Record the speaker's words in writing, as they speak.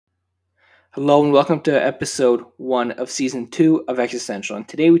Hello and welcome to episode 1 of season 2 of Existential. And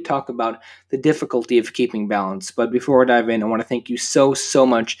today we talk about the difficulty of keeping balance. But before we dive in, I want to thank you so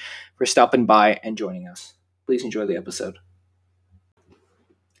much for stopping by and joining us. Please enjoy the episode.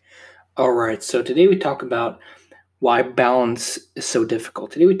 All right, so today we talk about why balance is so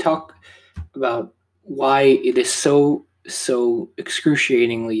difficult. Today we talk about why it is so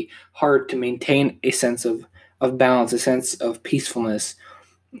excruciatingly hard to maintain a sense of balance, a sense of peacefulness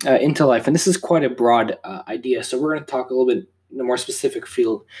into life. And this is quite a broad idea. So we're going to talk a little bit in a more specific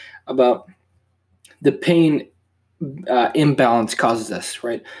field about the pain imbalance causes us,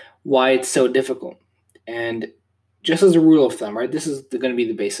 right? Why it's so difficult. And just as a rule of thumb, right? This is going to be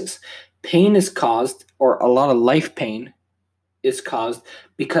the basis. Pain is caused, or a lot of life pain is caused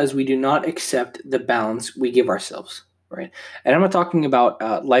because we do not accept the balance we give ourselves, right? And I'm not talking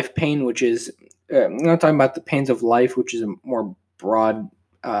about life pain, which is, I'm not talking about the pains of life, which is a more broad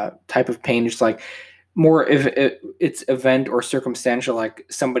type of pain. It's like more if it's event or circumstantial, like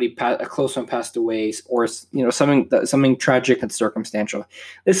a close one passed away, or something tragic and circumstantial.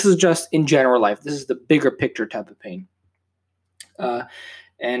 This is just in general life. This is the bigger picture type of pain.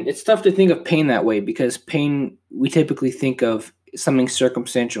 And it's tough to think of pain that way because pain, we typically think of something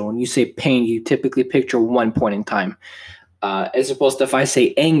circumstantial. When you say pain, you typically picture one point in time. As opposed to if I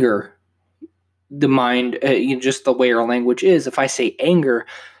say anger, the mind, just the way our language is, if I say anger,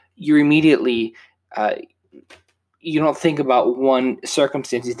 you immediately, you don't think about one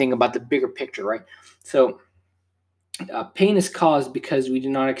circumstance, you think about the bigger picture, right? So pain is caused because we do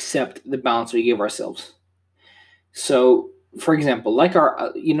not accept the balance we give ourselves. So, for example, like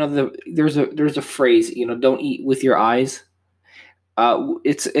there's a phrase, don't eat with your eyes.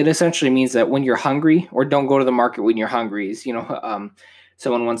 It essentially means that when you're hungry, or don't go to the market when you're hungry.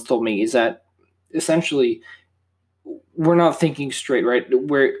 Someone once told me is that essentially we're not thinking straight, right?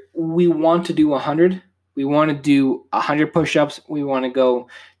 Where we want to do 100, we want to do 100 push-ups, we want to go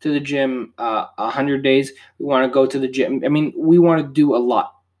to the gym 100 days, we want to go to the gym. I mean, we want to do a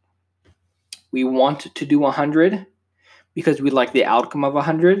lot. We want to do 100 because we like the outcome of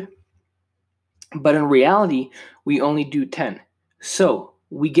 100, but in reality, we only do 10. So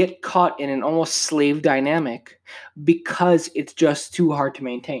we get caught in an almost slave dynamic because it's just too hard to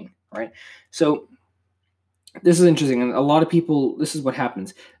maintain, right? So this is interesting. And a lot of people, this is what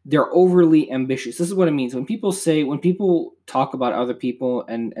happens. They're overly ambitious. This is what it means. When people talk about other people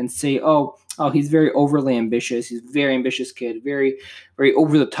and say, oh, he's very overly ambitious. He's a very ambitious kid, very, very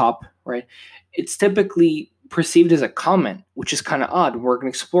over the top, right? It's typically perceived as a comment, which is kind of odd. We're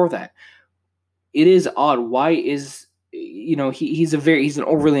going to explore that. It is odd. Why is, he's an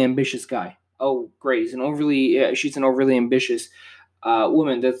overly ambitious guy. Oh, great. She's an overly ambitious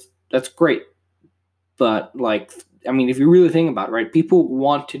woman. That's great. But if you really think about it, right, people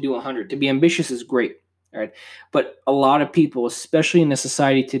want to do 100. To be ambitious is great, right? But a lot of people, especially in a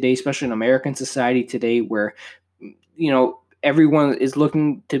society today, especially in American society today, where everyone is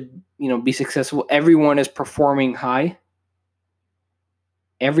looking to be successful, everyone is performing high.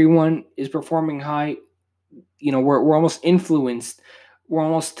 Everyone is performing high. We're almost influenced. We're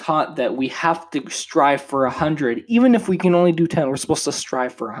almost taught that we have to strive for 100, even if we can only do 10. We're supposed to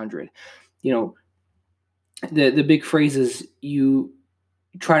strive for 100. The big phrase is you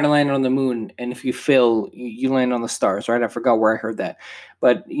try to land on the moon, and if you fail, you land on the stars, right? I forgot where I heard that,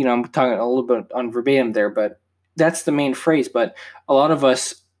 but I'm talking a little bit on verbatim there, but that's the main phrase. But a lot of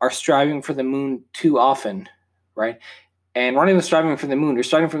us are striving for the moon too often, right? And we're not even striving for the moon.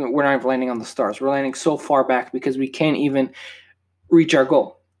 We're not even landing on the stars. We're landing so far back because we can't even reach our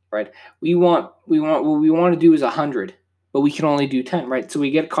goal, right? What we want to do is 100. But we can only do 10, right? So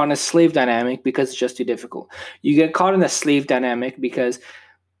we get caught in a slave dynamic because it's just too difficult. You get caught in a slave dynamic because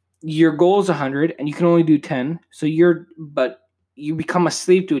your goal is 100 and you can only do 10. But you become a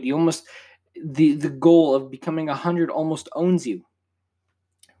slave to it. You almost, the goal of becoming 100 almost owns you,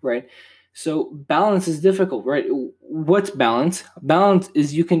 right? So balance is difficult, right? What's balance? Balance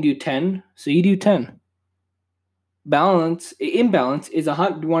is you can do 10, so you do 10. Imbalance is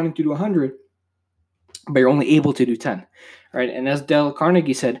wanting to do 100, but you're only able to do 10, right? And as Dale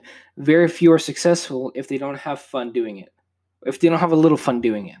Carnegie said, very few are successful if they don't have fun doing it, if they don't have a little fun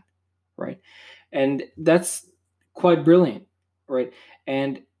doing it, right? And that's quite brilliant, right?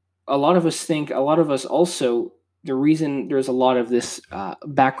 And a lot of us also, the reason there's a lot of this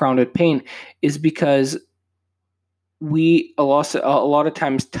backgrounded pain is because we a lot of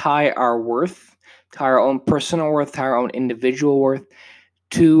times tie our own personal worth, tie our own individual worth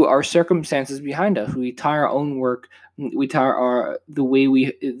to our circumstances behind us. We tie our own work, we tie our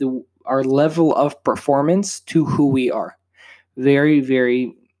level of performance to who we are. Very,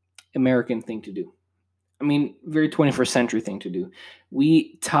 very American thing to do. I mean, very 21st century thing to do.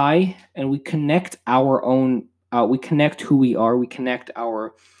 We tie and we connect our own. We connect who we are. We connect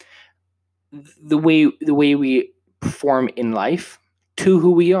the way we perform in life to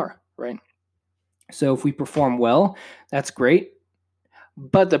who we are, right? So if we perform well, that's great.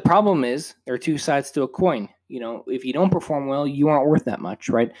 But the problem is there are two sides to a coin. If you don't perform well, you aren't worth that much,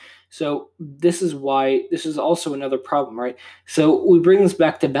 right? So this is why this is also another problem, right? So we bring this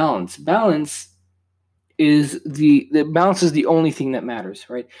back to balance. Balance is the only thing that matters,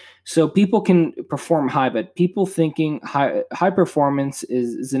 right? So people can perform high, but people thinking high performance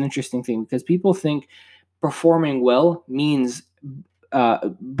is an interesting thing, because people think performing well means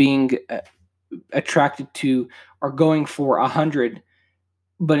being attracted to or going for 100,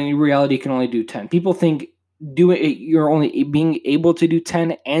 but in reality you can only do 10. People think you're only being able to do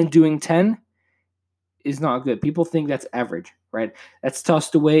 10 and doing 10 is not good. People think that's average, right? That's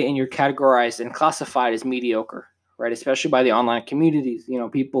tossed away and you're categorized and classified as mediocre, right? Especially by the online communities.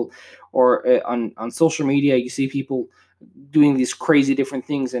 People, or on social media, you see people doing these crazy different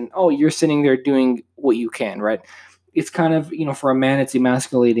things, and you're sitting there doing what you can, right? It's kind of, for a man, it's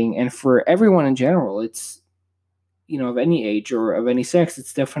emasculating, and for everyone in general, it's, of any age or of any sex,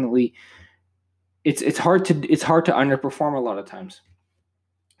 it's definitely it's hard to underperform a lot of times.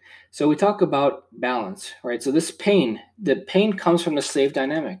 So we talk about balance, right? So the pain comes from the slave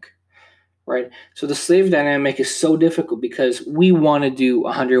dynamic, right? So the slave dynamic is so difficult because we want to do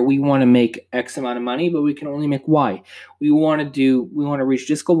 100, we want to make X amount of money, but we can only make Y. We want to reach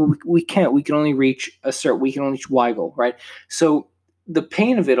this goal, but we can't. We can only reach Y goal, right? So the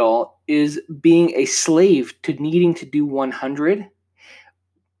pain of it all is being a slave to needing to do 100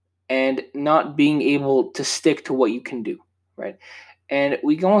 and not being able to stick to what you can do, right? And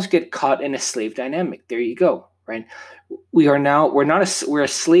we can almost get caught in a slave dynamic. There you go, right? We're a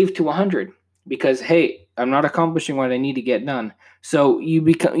slave to 100 because, hey, I'm not accomplishing what I need to get done. So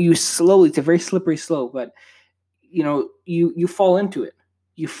you slowly, it's a very slippery slope, but you fall into it.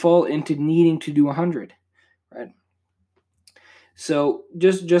 You fall into needing to do 100, right? So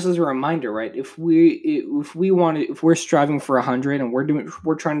just as a reminder, right? If we're striving for 100 and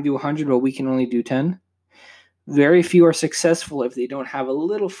we're trying to do 100, but we can only do 10. Very few are successful if they don't have a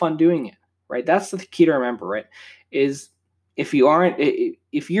little fun doing it, right? That's the key to remember, right? Is if you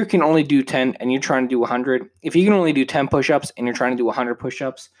can only do 10 and you're trying to do 100, if you can only do 10 push-ups and you're trying to do 100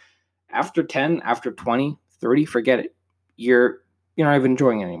 push-ups, after 10, after 20, 30, forget it. You're not even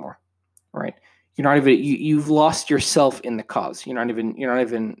enjoying it anymore, right? You've lost yourself in the cause. You're not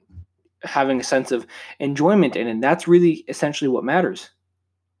even having a sense of enjoyment in it. And that's really essentially what matters.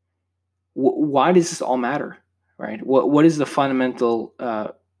 Why does this all matter, right? What is the fundamental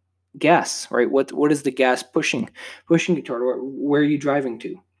gas, right? What is the gas pushing you toward? Where are you driving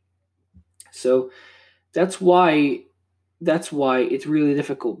to? So that's why it's really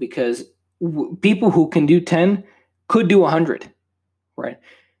difficult, because people who can do 10 could do 100, right?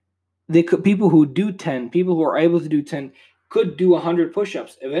 People who are able to do 10 could do 100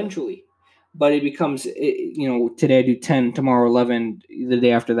 push-ups eventually, but it becomes, today I do 10, tomorrow 11, the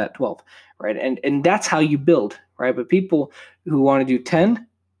day after that 12, right? And that's how you build, right? But people who want to do 10,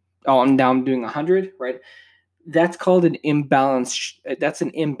 I'm doing 100, right? That's called an imbalance. That's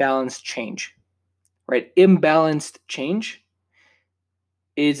an imbalanced change, right? Imbalanced change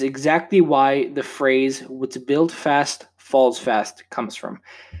is exactly why the phrase "what's built fast falls fast" comes from.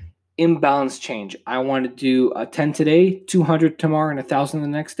 Imbalanced change. I want to do a 10 today, 200 tomorrow, and 1,000 the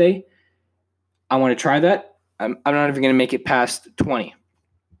next day. I want to try that. I'm not even going to make it past 20.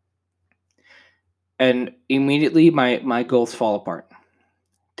 And immediately my goals fall apart.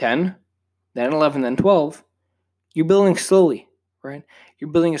 10, then 11, then 12. You're building slowly, right?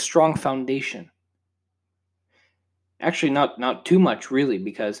 You're building a strong foundation. Actually, not too much, really,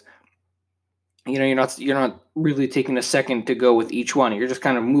 because you're not really taking a second to go with each one. You're just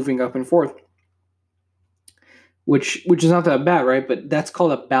kind of moving up and forth, which is not that bad, right? But that's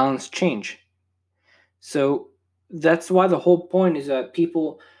called a balanced change. So that's why the whole point is that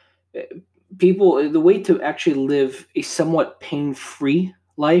people, the way to actually live a somewhat pain-free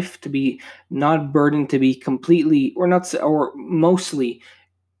life, to be not burdened, to be completely or mostly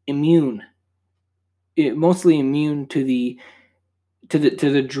immune to the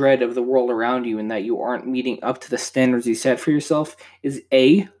dread of the world around you, and that you aren't meeting up to the standards you set for yourself, is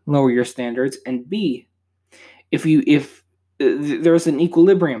A, lower your standards, and B, if there's an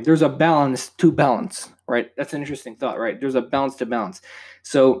equilibrium, there's a balance to balance, right? That's an interesting thought, right? There's a balance to balance.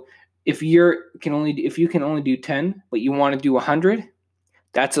 So if you can only do 10, but you want to do 100,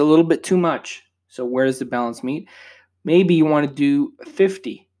 that's a little bit too much. So where does the balance meet? Maybe you want to do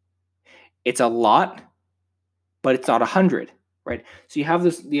 50, It's a lot, but it's not 100, right? So you have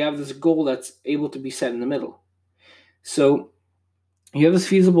this goal that's able to be set in the middle. So you have this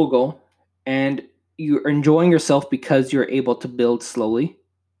feasible goal, and you're enjoying yourself because you're able to build slowly.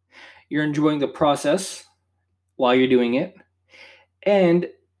 You're enjoying the process while you're doing it, and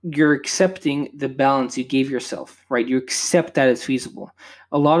you're accepting the balance you gave yourself, right? You accept that it's feasible.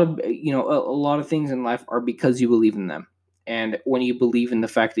 A lot of a lot of things in life are because you believe in them, and when you believe in the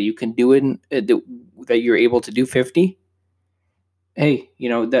fact that you can do it, and that you're able to do 50, hey,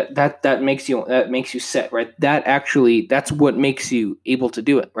 that makes you set, right? That's what makes you able to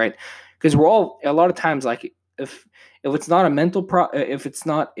do it, right? Because we're all, a lot of times, like, if it's not a if it's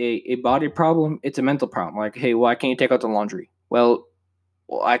not a body problem, it's a mental problem. Like, hey, why can't you take out the laundry? Well,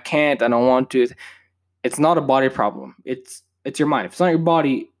 I can't, I don't want to. It's not a body problem. It's your mind. If it's not your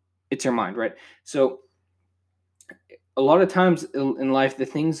body, it's your mind, right? So a lot of times in life, the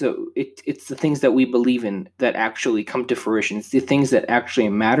things that it's the things that we believe in that actually come to fruition. It's the things that actually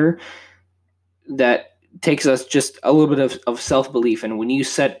matter that takes us just a little bit of self-belief. And when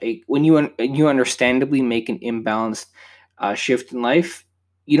you understandably make an imbalanced shift in life,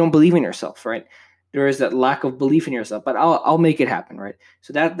 you don't believe in yourself, right? There is that lack of belief in yourself, but I'll make it happen, right?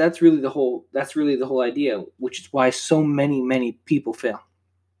 So that's really the whole idea, which is why so many people fail.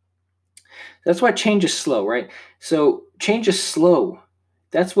 That's why change is slow, right? So change is slow.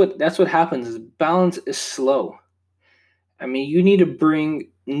 That's what happens. Is balance is slow. I mean, you need to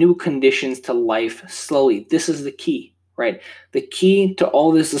bring new conditions to life slowly. This is the key, right? The key to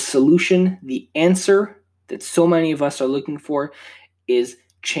all this, the solution, the answer that so many of us are looking for is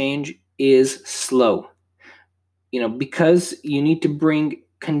change is slow. Because you need to bring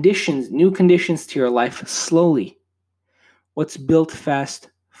new conditions to your life slowly. What's built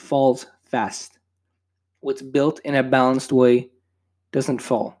fast falls fast. What's built in a balanced way doesn't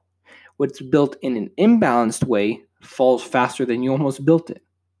fall. What's built in an imbalanced way falls faster than you almost built it.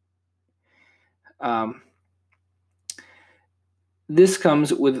 This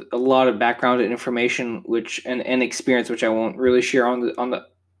comes with a lot of background and information, and experience, which I won't really share on the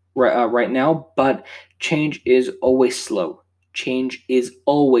right now. But change is always slow. Change is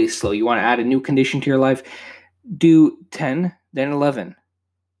always slow. You want to add a new condition to your life, do 10, then 11,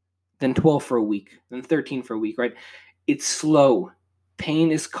 then 12 for a week, then 13 for a week, right? It's slow.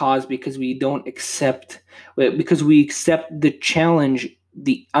 Pain is caused because we accept the challenge,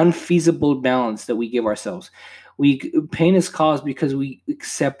 the unfeasible balance that we give ourselves. Pain is caused because we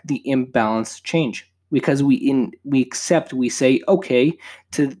accept the imbalanced change. Because we say okay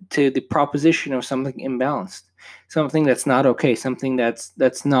to the proposition of something imbalanced, something that's not okay, something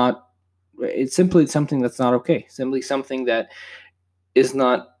that's not. It's simply something that's not okay. Simply something that is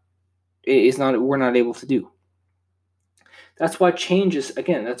not we're not able to do. That's why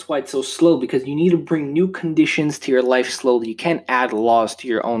that's why it's so slow, because you need to bring new conditions to your life slowly. You can't add laws to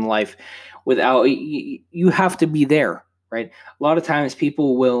your own life without, you have to be there, right? A lot of times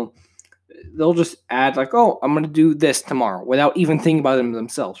they'll just add, like, oh, I'm going to do this tomorrow, without even thinking about them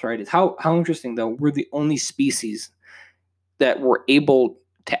themselves, right? It's how interesting, though. We're the only species that were able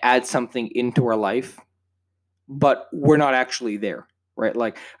to add something into our life, but we're not actually there, right?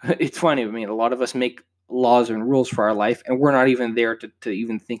 Like, it's funny. I mean, a lot of us make laws and rules for our life, and we're not even there to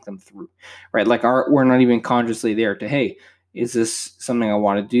even think them through, right? Like, we're not even consciously there to, hey, is this something I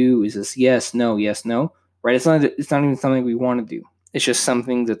want to do? Is this yes, no, right? It's not even something we want to do. It's just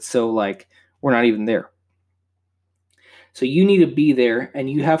something that's so, like, we're not even there. So you need to be there, and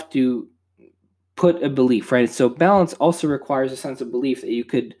you have to put a belief, right? So balance also requires a sense of belief that you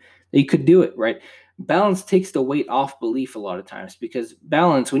could do it, right? Balance takes the weight off belief a lot of times, because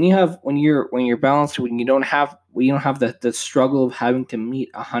balance, when you're balanced, when you don't have the struggle of having to meet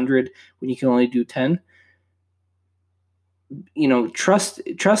 100 when you can only do 10, trust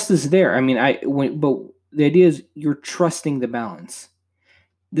is there. I mean, but the idea is you're trusting the balance.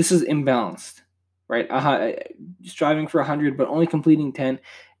 This is imbalanced, right? Striving for 100 but only completing 10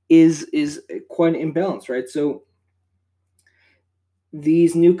 is quite imbalanced, right? So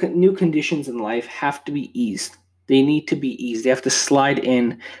these new conditions in life have to be eased. They need to be eased. They have to slide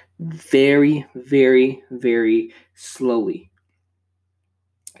in very, very, very slowly.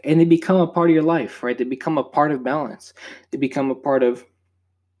 And they become a part of your life, right? They become a part of balance. They become a part of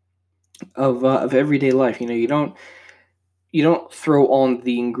everyday life. You don't throw on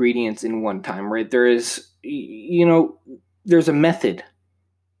the ingredients in one time, right? There's a method.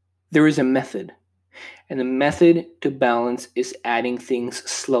 There is a method. And the method to balance is adding things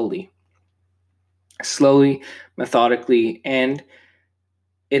slowly, methodically, and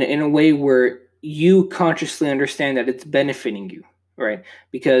in a way where you consciously understand that it's benefiting you, right?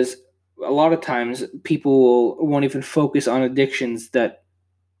 Because a lot of times people won't even focus on addictions that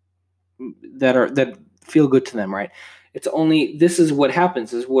feel good to them, right? It's only, this is what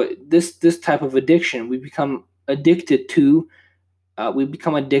happens, is what this type of addiction, we become addicted to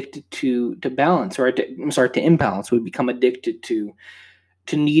balance, right? To imbalance. We become addicted to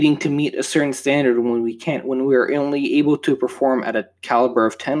needing to meet a certain standard when we can't, when we're only able to perform at a caliber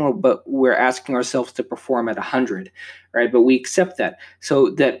of 10, but we're asking ourselves to perform at 100, right? But we accept that. So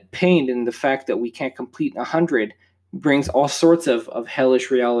that pain and the fact that we can't complete 100 brings all sorts of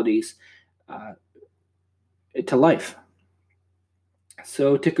hellish realities to life.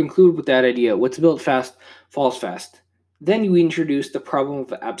 So to conclude with that idea, what's built fast falls fast. Then you introduce the problem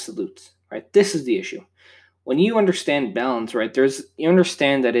of absolutes, right? This is the issue. When you understand balance, right, you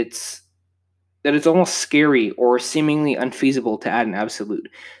understand that it's almost scary or seemingly unfeasible to add an absolute.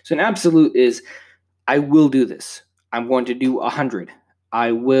 So an absolute is, I will do this. I'm going to do 100.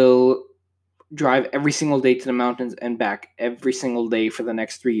 I will drive every single day to the mountains and back every single day for the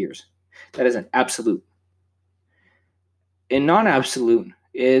next 3 years. That is an absolute. A non-absolute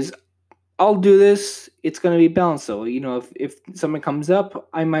is, I'll do this. It's going to be balanced though. If something comes up,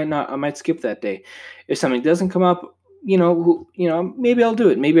 I might skip that day. If something doesn't come up, maybe I'll do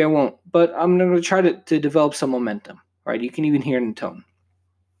it. Maybe I won't. But I'm going to try to develop some momentum, right? You can even hear it in the tone.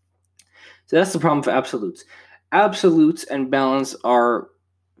 So that's the problem for absolutes. Absolutes and balance are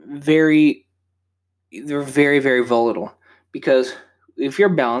very, very volatile, because if you're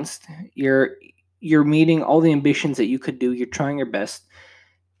balanced, you're meeting all the ambitions that you could do. You're trying your best,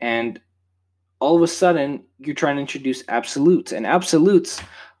 and all of a sudden you're trying to introduce absolutes, and absolutes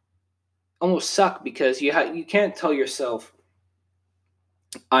almost suck, because you can't tell yourself,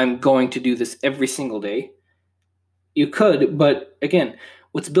 I'm going to do this every single day. You could, but again,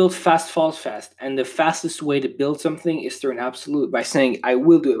 what's built fast falls fast, and the fastest way to build something is through an absolute, by saying I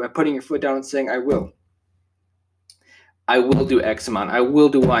will do it, by putting your foot down and saying I will do X amount, I will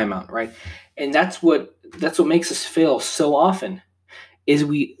do Y amount, right? And that's what makes us fail so often, is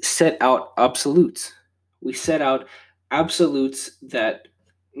we set out absolutes. We set out absolutes that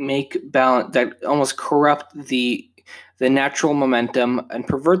make balance, that almost corrupt the natural momentum and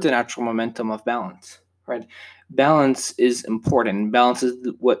pervert the natural momentum of balance, right? Balance is important. Balance is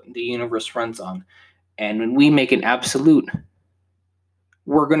what the universe runs on. And when we make an absolute,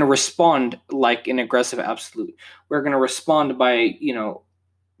 we're going to respond like an aggressive absolute. We're going to respond by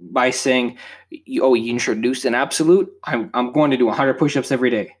saying, oh, you introduced an absolute, I'm going to do 100 push-ups every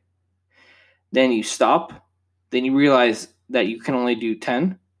day. Then you stop. Then you realize that you can only do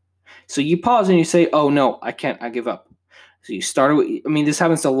 10. So you pause and you say, oh, no, I can't. I give up. So you start with, this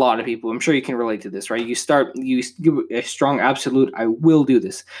happens to a lot of people. I'm sure you can relate to this, right? You give a strong absolute, I will do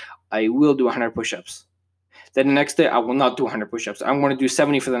this. I will do 100 push-ups. Then the next day, I will not do 100 push-ups. I'm going to do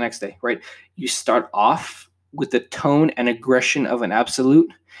 70 for the next day, right? You start off with the tone and aggression of an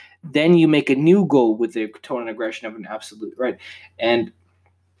absolute. Then you make a new goal with the tone and aggression of an absolute, right? And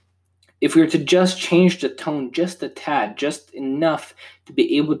if we were to just change the tone just a tad, just enough to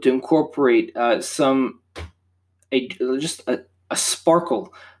be able to incorporate a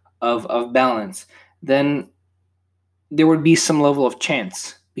sparkle of balance, then there would be some level of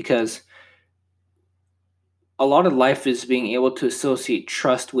chance, because a lot of life is being able to associate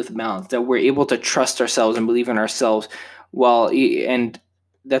trust with balance, that we're able to trust ourselves and believe in ourselves, and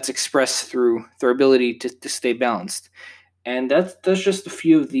that's expressed through their ability to stay balanced. And that's just a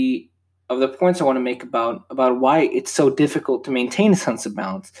few of the points I want to make about why it's so difficult to maintain a sense of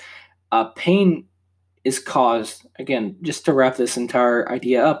balance. Pain is caused, again, just to wrap this entire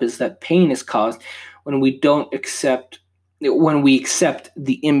idea up, is that pain is caused when we accept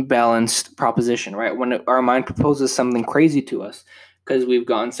the imbalanced proposition, right? When our mind proposes something crazy to us because we've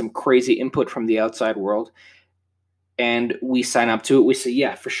gotten some crazy input from the outside world, and we sign up to it, we say,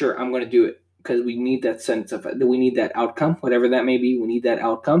 yeah, for sure, I'm going to do it, because we need that sense of, we need that outcome, whatever that may be, we need that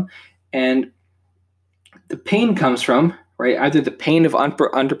outcome. And the pain comes from, right, either the pain of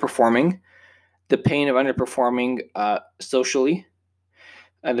underperforming, the pain of underperforming socially,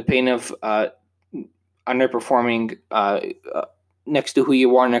 and the pain of underperforming next to who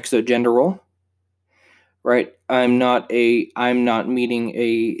you are, next to a gender role, right? I'm not meeting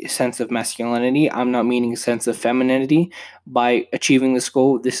a sense of masculinity. I'm not meeting a sense of femininity by achieving this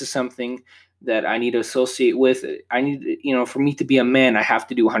goal. This is something that I need to associate with. I need, for me to be a man, I have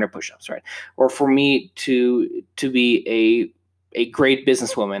to do 100 push-ups, right? Or for me to be a great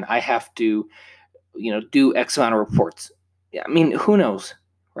businesswoman, I have to, do X amount of reports. Yeah, who knows,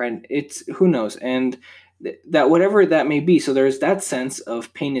 right? Who knows, and that whatever that may be. So there's that sense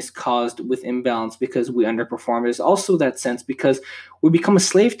of pain is caused with imbalance because we underperform. There's also that sense because we become a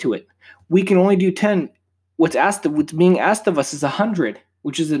slave to it. we can only do 10. What's being asked of us is 100,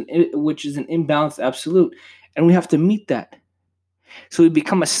 which is an imbalanced absolute, and we have to meet that. So we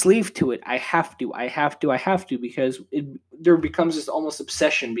become a slave to it. I have to, because there becomes this almost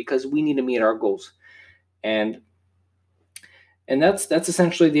obsession because we need to meet our goals, and that's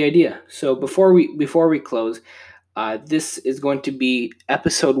essentially the idea. So before we close, this is going to be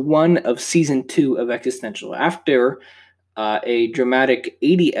episode 1 of season 2 of Existential. After a dramatic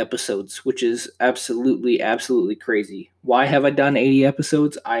 80 episodes, which is absolutely crazy. Why have I done 80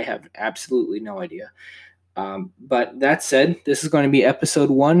 episodes? I have absolutely no idea. But that said, this is going to be episode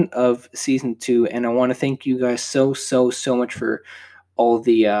 1 of season 2, and I want to thank you guys so much for all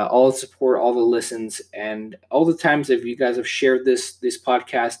the support, all the listens, and all the times that you guys have shared this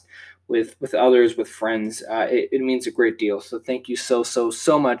podcast with others, with friends. It means a great deal. So thank you so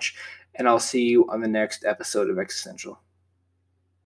much, and I'll see you on the next episode of Existential.